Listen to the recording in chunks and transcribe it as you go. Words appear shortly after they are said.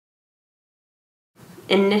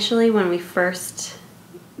Initially, when we first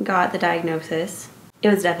got the diagnosis, it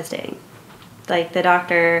was devastating. Like, the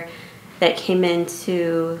doctor that came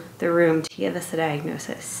into the room to give us the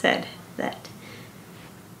diagnosis said that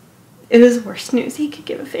it was the worst news he could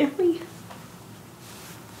give a family.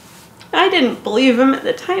 I didn't believe him at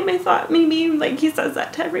the time. I thought maybe, like, he says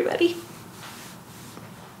that to everybody.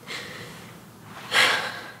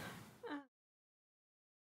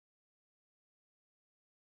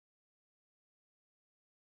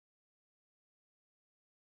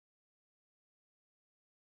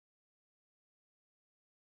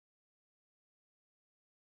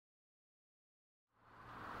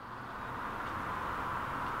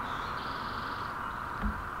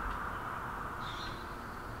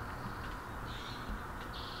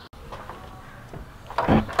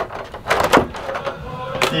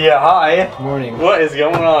 Yeah, hi. Morning. What is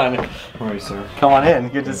going on? Morning, sir. Come on in.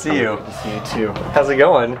 Good to see you. Good to see you too. How's it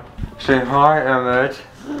going? Say hi, Emmett.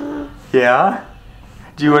 Yeah?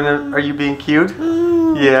 Do you wanna? Are you being cute?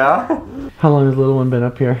 Yeah? How long has the little one been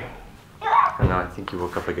up here? I don't know. I think he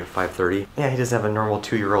woke up like at 5:30. Yeah, he doesn't have a normal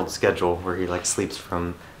 2-year-old schedule where he like sleeps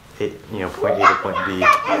from point A to point B.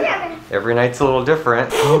 Every night's a little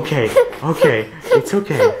different. Okay, okay. It's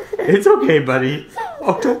okay. It's okay, buddy.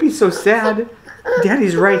 Oh, don't be so sad.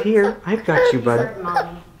 Daddy's right here. I've got you, bud.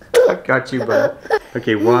 I've got you, bud.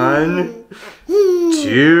 Okay, 1,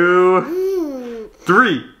 2,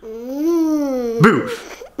 3.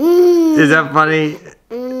 Boof. Is that funny?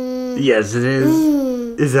 Yes, it is.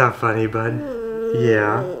 Is that funny, bud?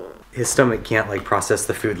 Yeah. His stomach can't like process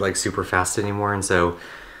the food like super fast anymore, and so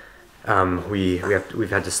we've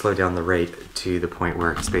had to slow down the rate to the point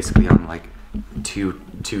where it's basically on like two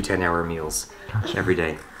 10-hour meals every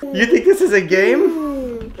day. You think this is a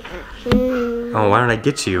game? Oh, why don't I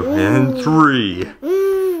get you? In 3,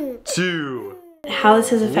 2. How this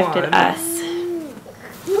has affected us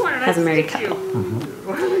as a married couple.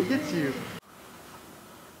 Why don't I get you?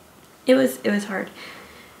 It was hard.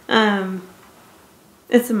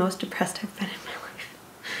 It's the most depressed I've been in my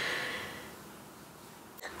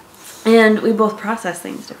life. And we both process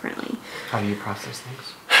things differently. How do you process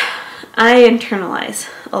things? I internalize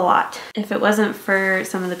a lot. If it wasn't for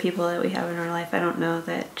some of the people that we have in our life, I don't know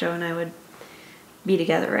that Joe and I would be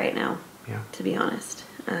together right now. Yeah. To be honest,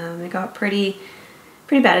 it got pretty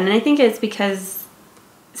bad, and I think it's because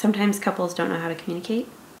sometimes couples don't know how to communicate.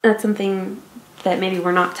 That's something that maybe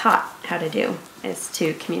we're not taught how to do, is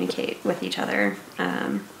to communicate with each other,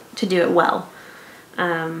 to do it well.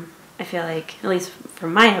 I feel like, at least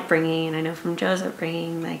from my upbringing, and I know from Joe's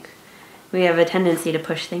upbringing, like, we have a tendency to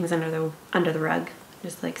push things under the rug,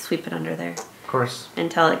 just like sweep it under there. Of course.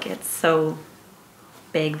 Until it gets so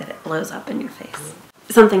big that it blows up in your face.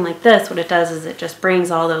 Something like this, what it does is it just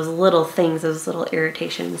brings all those little things, those little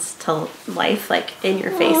irritations to life, like in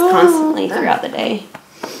your face constantly throughout the day.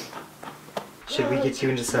 Should we get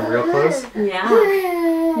you into some real clothes? Yeah.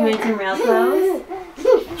 You want some real clothes?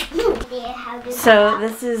 So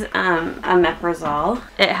this is omeprazole.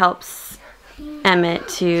 It helps Emmett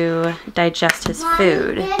to digest his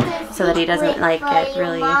food so that he doesn't like get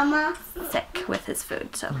really sick with his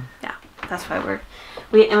food. So yeah, that's why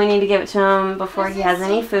we need to give it to him before he has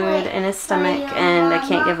any food in his stomach, and I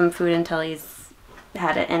can't give him food until he's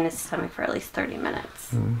had it in his stomach for at least 30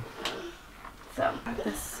 minutes. So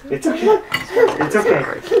this. It's okay. It's okay.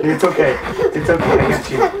 It's okay. It's okay.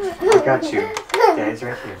 I got you. Daddy's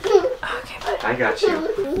right here. Okay, buddy. I got you.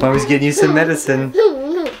 Mommy's getting you some medicine.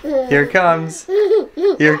 Here it comes.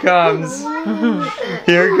 Here it comes.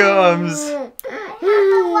 Here it comes.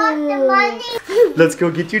 Let's go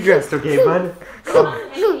get you dressed, okay, bud?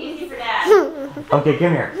 Make it easy for Dad. Okay,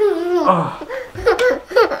 come here. Oh.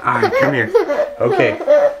 Alright, come here. Okay.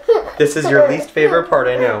 This is your least favorite part,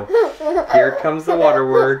 I know. Here comes the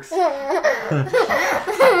waterworks.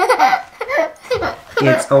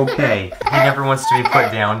 It's okay. He never wants to be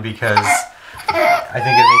put down because I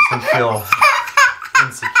think it makes him feel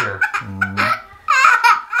insecure.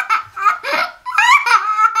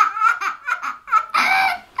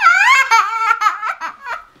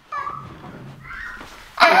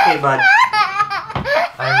 Okay, bud.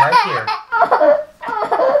 I'm right here.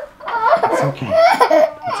 It's okay.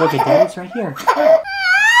 It's okay, Daddy's right here.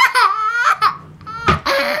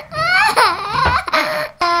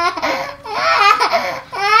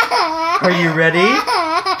 Are you ready?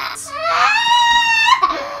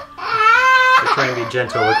 We're trying to be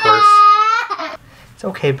gentle, of course. It's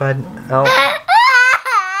okay, bud. Oh.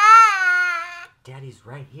 Daddy's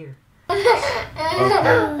right here. Okay.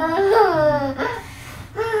 Okay.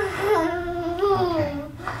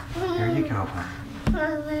 Here you go, bud.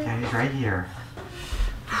 Daddy's right here.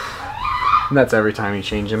 And that's every time you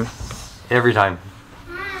change him? Every time.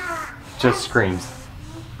 Just screams.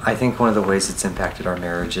 I think one of the ways it's impacted our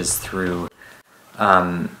marriage is through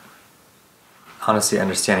honestly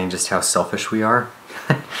understanding just how selfish we are.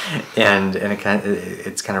 and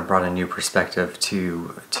it's kind of brought a new perspective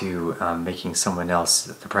to making someone else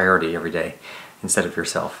the priority every day instead of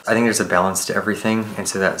yourself. I think there's a balance to everything, and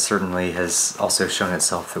so that certainly has also shown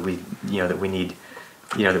itself that we need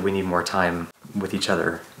more time with each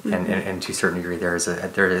other, and to a certain degree there's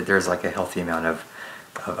like a healthy amount of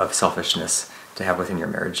selfishness to have within your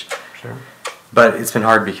marriage. Sure. But it's been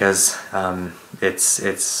hard because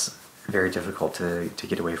it's very difficult to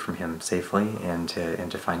get away from him safely and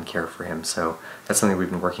to find care for him. So that's something we've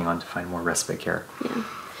been working on, to find more respite care. Yeah.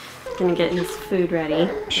 Gonna get his food ready.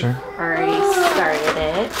 Sure. Already started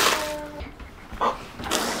it.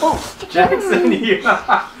 Oh, Jackson,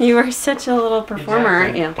 you are such a little performer,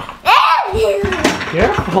 aren't you?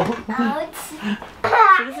 Careful.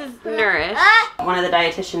 So this is Nourish, one of the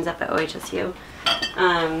dietitians up at OHSU.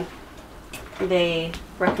 They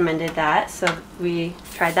recommended that, so we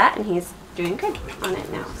tried that, and he's doing good on it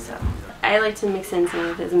now. So I like to mix in some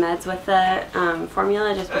of his meds with the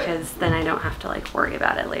formula, just because then I don't have to like worry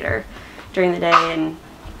about it later during the day and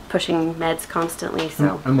pushing meds constantly.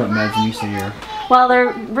 So. And what meds do you say you're? Well,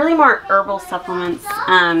 they're really more herbal supplements.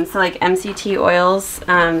 So like MCT oils.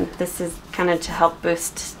 This is kind of to help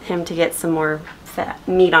boost him to get some more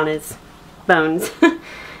meat on his bones.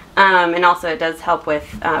 And also it does help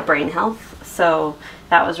with brain health. So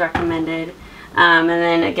that was recommended. And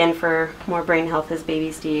then again for more brain health is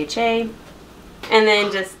baby's DHA. And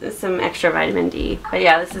then just some extra vitamin D. But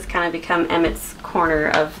yeah, this has kind of become Emmett's corner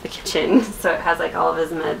of the kitchen. So it has like all of his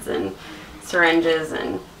meds and syringes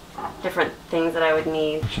and different things that I would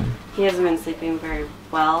need. He hasn't been sleeping very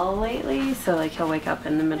well lately. So like he'll wake up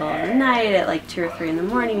in the middle of the night at like 2 or 3 in the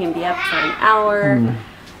morning and be up for an hour.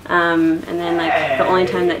 And then like the only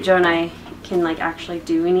time that Joe and I can like actually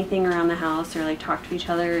do anything around the house or like talk to each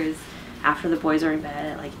other is after the boys are in bed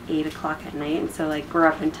at like 8 o'clock at night. And so like we're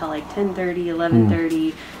up until like 10:30,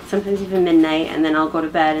 11:30, sometimes even midnight, and then I'll go to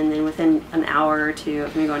bed, and then within an hour or two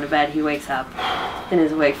of me going to bed, he wakes up and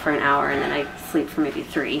is awake for an hour, and then I sleep for maybe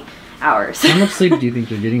 3 hours. How much sleep do you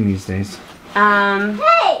think you're getting these days? On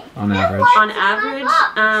average? On average,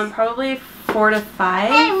 probably 4 to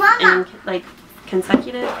 5, and like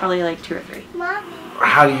consecutive, probably like 2 or 3.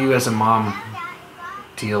 How do you as a mom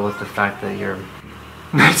deal with the fact that you're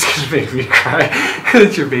it's gonna make me cry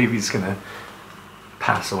that your baby's gonna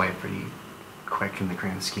pass away pretty quick in the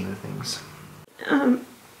grand scheme of things?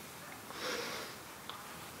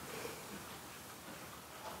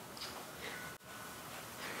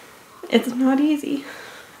 It's not easy.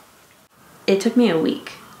 It took me a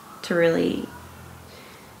week to really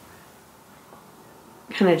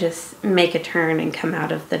kind of just make a turn and come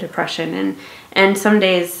out of the depression, and some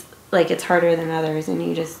days like it's harder than others, and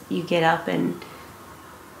you get up and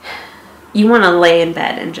you want to lay in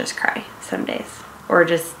bed and just cry some days, or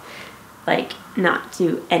just like not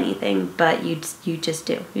do anything, but you just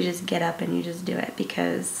do. You just get up and you just do it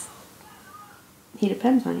because he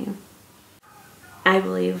depends on you. I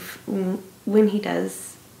believe when he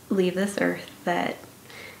does leave this earth that,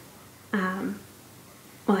 well,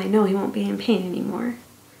 I know he won't be in pain anymore,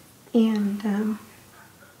 and I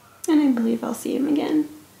believe I'll see him again,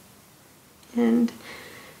 and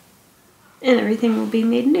everything will be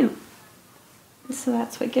made new. So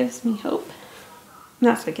that's what gives me hope.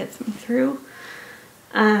 That's what gets me through.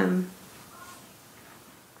 But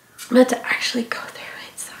to actually go through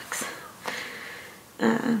it sucks.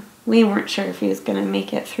 We weren't sure if he was going to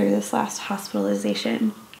make it through this last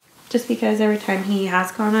hospitalization, just because every time he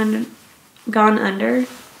has gone under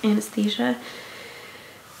anesthesia,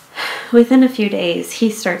 within a few days he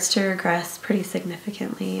starts to regress pretty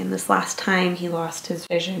significantly. And this last time he lost his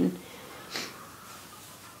vision.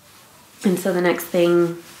 And so the next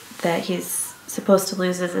thing that he's supposed to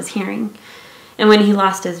lose is his hearing. And when he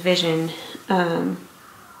lost his vision,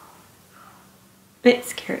 it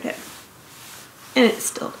scared him. And it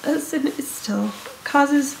still does. And it still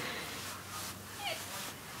causes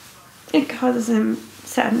him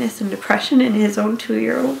sadness and depression in his own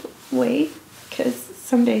 2-year-old way. Because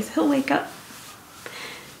some days he'll wake up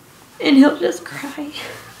and he'll just cry.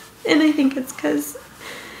 And I think it's because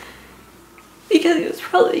he was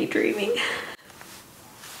probably dreaming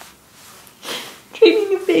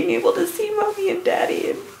of being able to see mommy and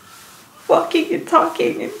daddy and walking and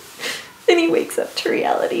talking, and then he wakes up to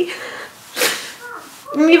reality.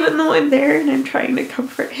 And even though I'm there and I'm trying to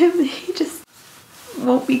comfort him, he just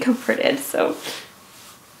won't be comforted. So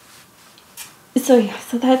yeah,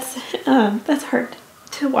 so that's hard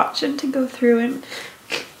to to watch and to go through, and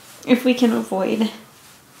if we can avoid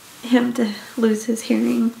him to lose his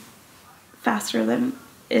hearing faster than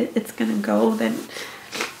it's gonna go, then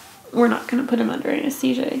we're not gonna put him under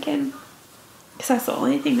anesthesia again. Because that's the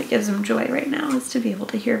only thing that gives him joy right now, is to be able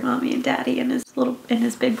to hear mommy and daddy and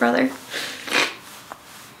his big brother.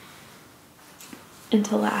 And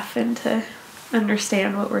to laugh and to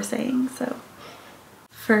understand what we're saying. So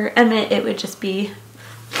for Emmett, it would just be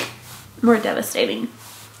more devastating,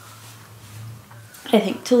 I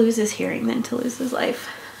think, to lose his hearing than to lose his life.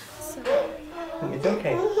 So. It's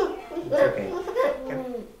okay. It's okay.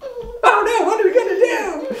 Oh no, what are we gonna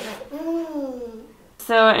do?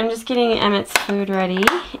 So I'm just getting Emmett's food ready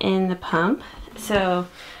in the pump. So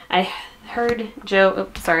I heard Joe,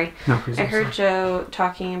 I heard Joe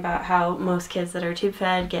talking about how most kids that are tube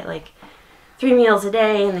fed get like 3 meals a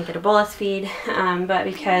day and they get a bolus feed, but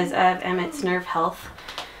because of Emmett's nerve health,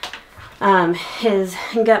 his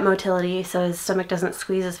gut motility, so his stomach doesn't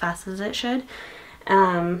squeeze as fast as it should,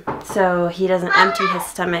 so he doesn't empty his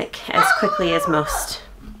stomach as quickly as most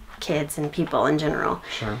kids and people in general.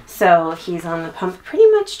 Sure. So he's on the pump pretty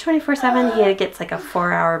much 24/7. He gets like a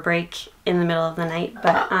 4-hour break in the middle of the night,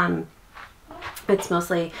 but it's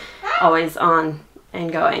mostly always on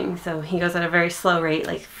and going. So he goes at a very slow rate,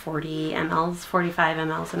 like 40 mLs, 45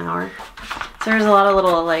 mLs an hour. So there's a lot of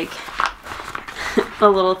little like the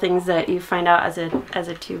little things that you find out as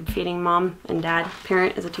a tube feeding mom and dad,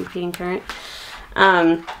 parent, as a tube feeding parent.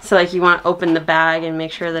 So like you want to open the bag and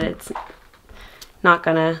make sure that it's not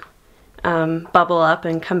gonna bubble up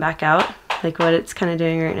and come back out like what it's kind of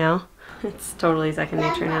doing right now. It's totally second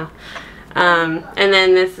nature now. And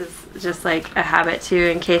then this is just like a habit too,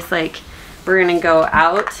 in case like we're gonna go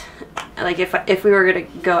out, like if we were gonna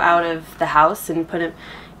go out of the house and put him,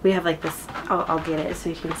 we have like this, I'll get it so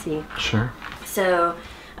you can see. Sure. So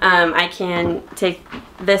I can take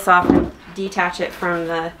this off and detach it from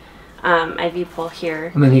the IV pole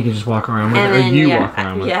here. And then he can just walk around with it, or you walk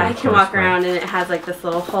around with it. Yeah, I can walk around, and it has like this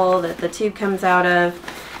little hole that the tube comes out of,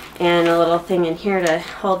 and a little thing in here to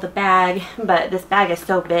hold the bag. But this bag is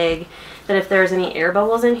so big that if there's any air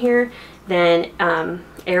bubbles in here, then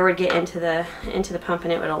air would get into the pump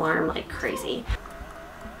and it would alarm like crazy.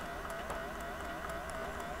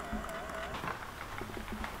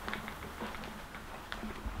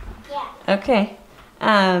 Okay,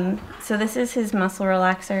 so this is his muscle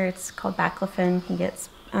relaxer. It's called baclofen. He gets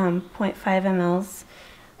 0.5 mLs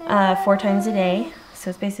 4 times a day,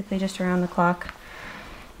 so it's basically just around the clock.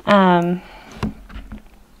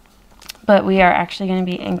 But we are actually going to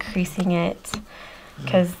be increasing it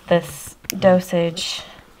because this dosage,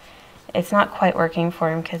 it's not quite working for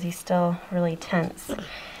him because he's still really tense.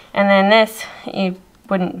 And then this, you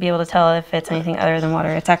wouldn't be able to tell if it's anything other than water.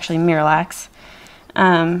 It's actually Miralax.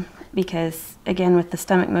 Because again, with the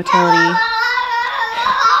stomach motility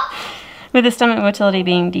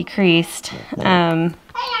being decreased, he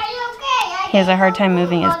has a hard time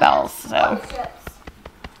moving his bowels. So,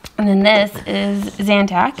 and then this is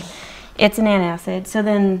Zantac. It's an antacid. So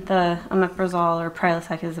then the omeprazole or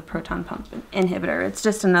Prilosec is a proton pump inhibitor. It's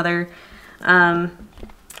just another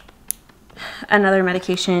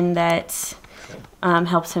medication that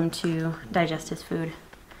helps him to digest his food,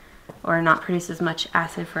 or not produce as much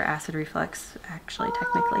acid for acid reflux. Actually,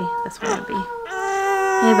 technically, this one would be.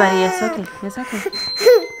 Hey, buddy, it's okay. It's okay.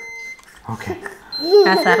 Okay.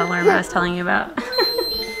 That's that alarm I was telling you about.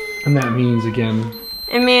 And that means, again,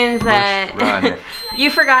 it means that you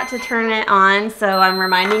forgot to turn it on, so I'm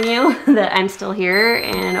reminding you that I'm still here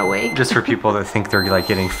and awake. Just for people that think they're like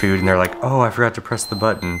getting food and they're like, oh, I forgot to press the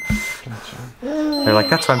button. gotcha. They're like,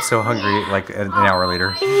 that's why I'm so hungry, like an hour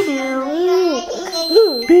later.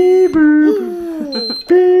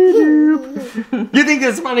 You think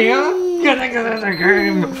it's funny, huh? You think it's a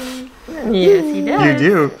game? Yes, he does. You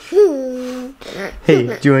do. Hey,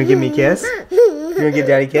 do you want to give me a kiss? You want to give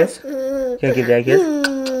Daddy a kiss? You want to give Daddy a kiss?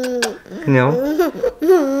 No?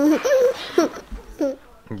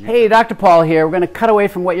 Hey, Dr. Paul here. We're going to cut away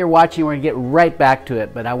from what you're watching. We're going to get right back to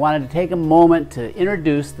it. But I wanted to take a moment to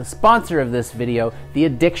introduce the sponsor of this video, the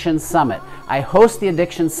Addiction Summit. I host the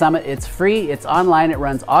Addiction Summit. It's free. It's online. It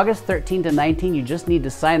runs August 13 to 19. You just need to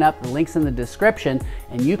sign up. The link's in the description.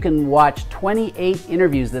 And you can watch 28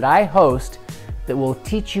 interviews that I host that will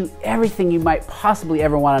teach you everything you might possibly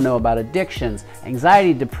ever want to know about addictions,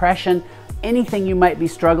 anxiety, depression, anything you might be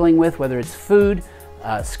struggling with, whether it's food,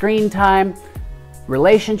 screen time,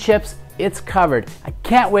 relationships, it's covered. I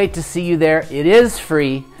can't wait to see you there. It is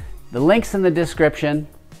free. The link's in the description.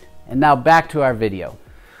 And now back to our video.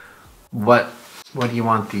 What do you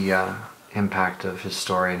want the impact of his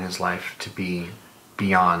story and his life to be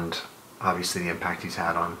beyond obviously the impact he's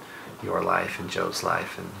had on your life and Joe's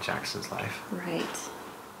life and Jackson's life. Right. That's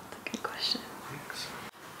a good question. Thanks.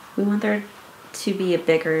 We want there to be a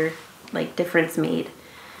bigger, like, difference made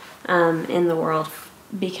in the world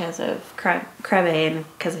because of KRABBE and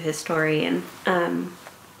because of his story. And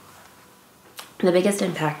the biggest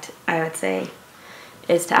impact, I would say,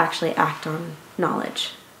 is to actually act on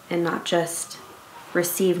knowledge and not just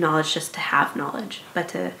receive knowledge just to have knowledge, but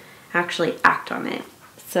to actually act on it.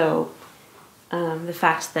 So the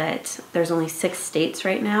fact that there's only 6 states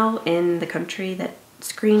right now in the country that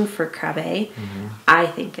screen for KRABBE, I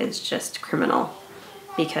think is just criminal,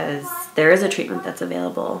 because there is a treatment that's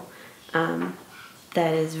available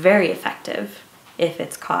that is very effective if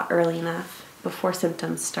it's caught early enough before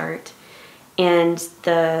symptoms start. And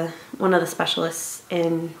one of the specialists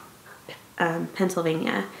in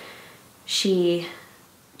Pennsylvania, she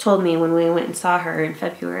told me when we went and saw her in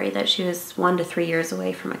February that she was 1 to 3 years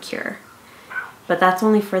away from a cure. But that's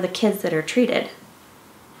only for the kids that are treated,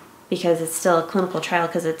 because it's still a clinical trial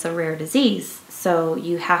because it's a rare disease. So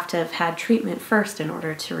you have to have had treatment first in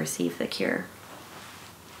order to receive the cure.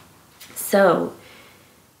 So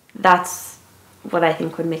that's what I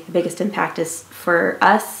think would make the biggest impact, is for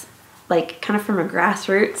us, like, kind of from a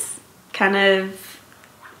grassroots kind of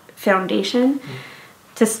foundation,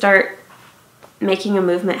 to start making a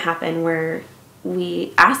movement happen where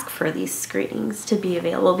we ask for these screenings to be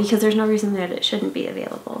available, because there's no reason that it shouldn't be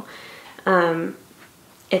available.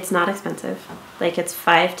 It's not expensive. Like, it's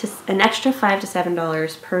an extra $5 to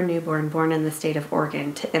 $7 per newborn born in the state of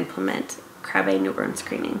Oregon to implement KRABBE newborn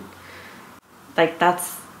screening. Like, I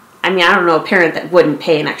don't know a parent that wouldn't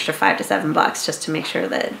pay an extra $5 to $7 just to make sure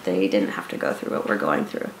that they didn't have to go through what we're going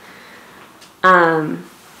through.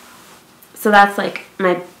 So that's like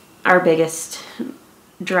our biggest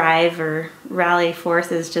drive or rally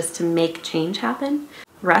force, is just to make change happen.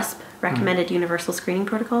 RUSP, Recommended Universal Screening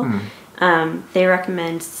Protocol, they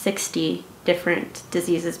recommend 60 different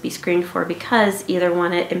diseases be screened for, because either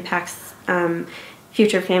one, it impacts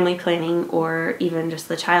future family planning, or even just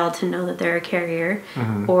the child to know that they're a carrier,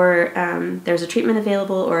 or there's a treatment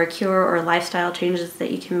available, or a cure, or lifestyle changes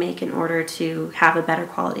that you can make in order to have a better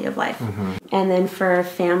quality of life. And then for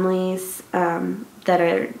families that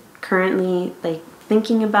are currently, like,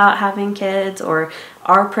 thinking about having kids, or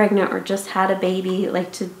are pregnant, or just had a baby,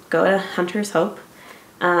 like, to go to Hunter's Hope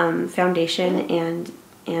Foundation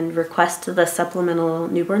and request the supplemental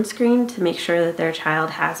newborn screen to make sure that their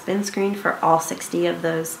child has been screened for all 60 of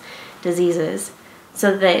those diseases,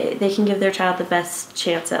 so that they can give their child the best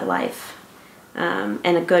chance at life and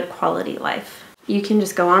a good quality life. You can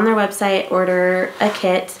just go on their website, order a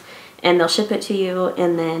kit, and they'll ship it to you,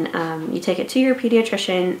 and then you take it to your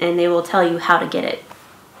pediatrician, and they will tell you how to get it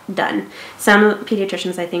done. Some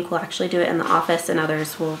pediatricians, I think, will actually do it in the office, and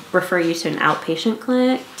others will refer you to an outpatient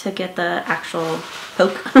clinic to get the actual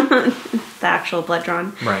poke, the actual blood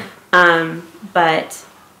drawn. Right. But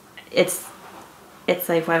it's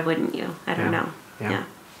like, why wouldn't you? I don't know. Yeah.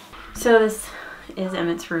 So this is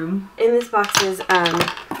Emmett's room. In this box is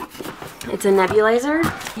it's a nebulizer.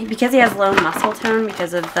 Because he has low muscle tone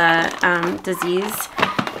because of the disease,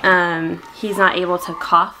 he's not able to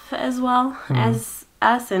cough as well as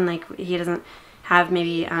us, and like, he doesn't have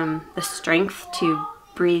maybe the strength to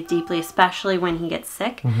breathe deeply, especially when he gets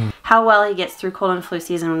sick. How well he gets through cold and flu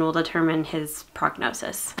season will determine his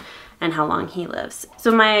prognosis and how long he lives.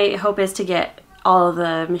 So my hope is to get all of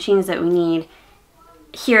the machines that we need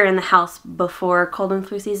here in the house before cold and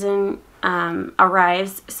flu season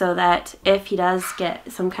arrives, so that if he does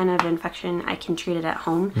get some kind of infection, I can treat it at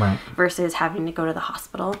home, versus having to go to the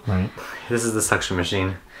hospital. This is the suction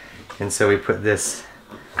machine, and so we put this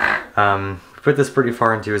pretty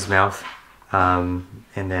far into his mouth, and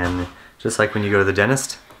then just like when you go to the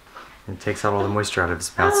dentist, it takes out all the moisture out of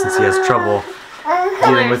his mouth, since he has trouble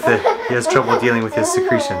dealing with his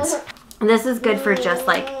secretions. This is good for just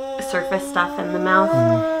like surface stuff in the mouth.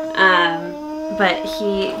 But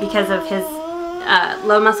he, because of his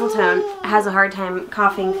low muscle tone, has a hard time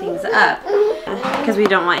coughing things up, because we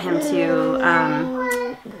don't want him to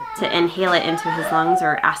inhale it into his lungs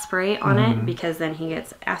or aspirate on it, because then he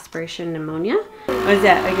gets aspiration pneumonia. What's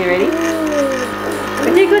that? Okay, ready?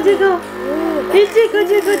 Tickle, tickle. Tickle,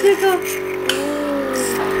 tickle, tickle.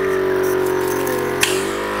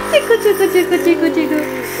 Tickle, tickle, tickle, tickle, tickle.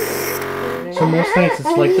 So most nights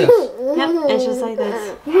it's like this. Yep, it's just like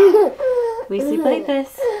this. We sleep like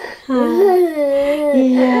this. Yeah.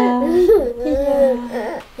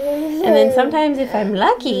 And then sometimes, if I'm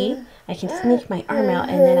lucky, I can sneak my arm out,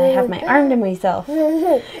 and then I have my arm to myself.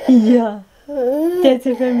 Yeah. That's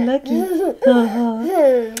if I'm lucky.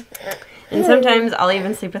 And sometimes I'll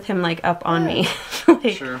even sleep with him like up on me.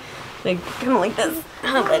 Like, Sure. like kind of like this.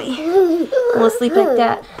 Huh, buddy? We'll sleep like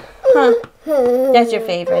that. Huh? That's your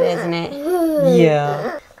favorite, isn't it?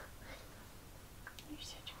 Yeah.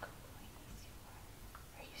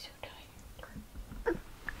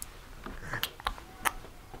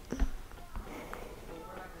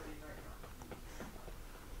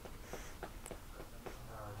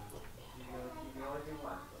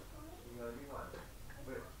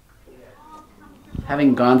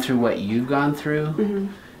 Having gone through what you've gone through,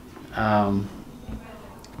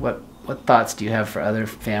 what thoughts do you have for other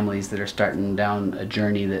families that are starting down a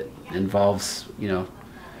journey that involves, you know,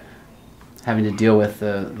 having to deal with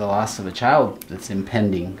the loss of a child that's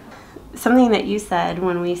impending? Something that you said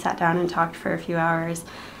when we sat down and talked for a few hours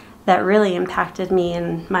that really impacted me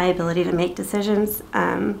and my ability to make decisions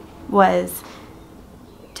was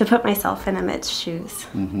to put myself in Emmett's shoes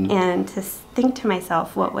and to think to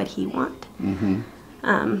myself, what would he want?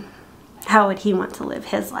 How would he want to live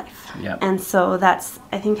his life? Yep. And so that's,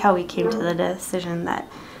 I think, how we came to the decision that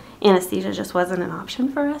anesthesia just wasn't an option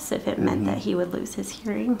for us if it meant that he would lose his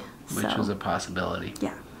hearing. Which was a possibility.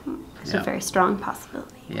 Yeah, it's Yeah. a very strong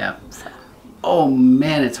possibility. Yeah. So. Oh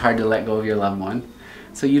man, it's hard to let go of your loved one.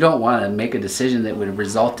 So you don't want to make a decision that would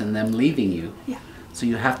result in them leaving you. Yeah. So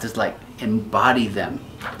you have to like embody them.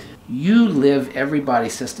 You live every body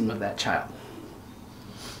system of that child.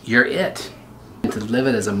 You're it. And to live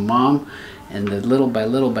it as a mom and the little by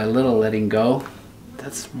little by little letting go,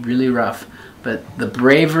 that's really rough. But the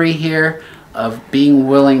bravery here of being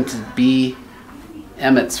willing to be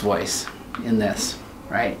Emmett's voice in this,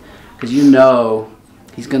 right? Because you know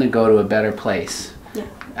he's going to go to a better place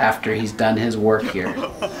after he's done his work here.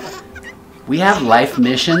 We have life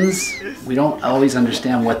missions. We don't always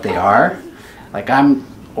understand what they are. Like, I'm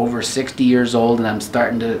over 60 years old and I'm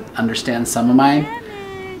starting to understand some of mine.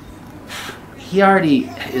 He already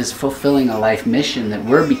is fulfilling a life mission that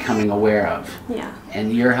we're becoming aware of. Yeah.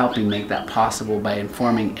 And you're helping make that possible by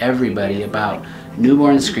informing everybody about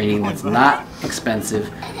newborn screening that's not expensive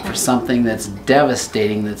for something that's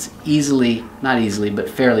devastating, that's easily, not easily, but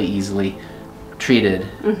fairly easily treated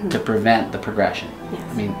to prevent the progression. Yes.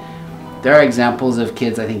 I mean, there are examples of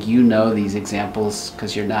kids, I think you know these examples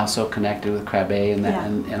because you're now so connected with KRABBE and, that,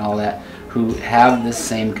 and all that, who have this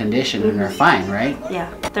same condition and are fine, right?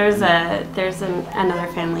 Yeah, there's another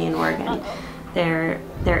family in Oregon. Their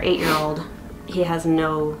 8-year-old, he has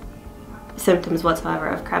no symptoms whatsoever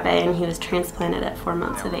of KRABBE, and he was transplanted at 4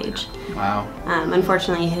 months of age. Wow.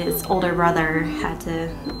 Unfortunately, his older brother had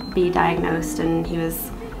to be diagnosed, and he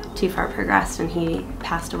was too far progressed, and he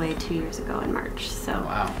passed away 2 years ago in March. So.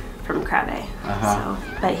 Wow. From KRABBE. So,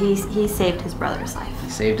 but he saved his brother's life. He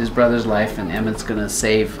saved his brother's life, and Emmett's going to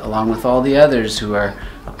save, along with all the others who are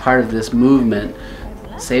a part of this movement,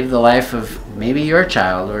 save the life of maybe your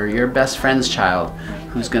child or your best friend's child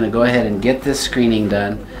who's going to go ahead and get this screening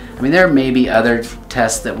done. I mean, there may be other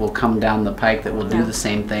tests that will come down the pike that will do the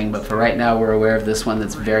same thing, but for right now we're aware of this one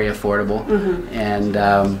that's very affordable. And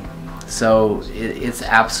so it's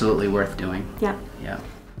absolutely worth doing. Yep. Yeah.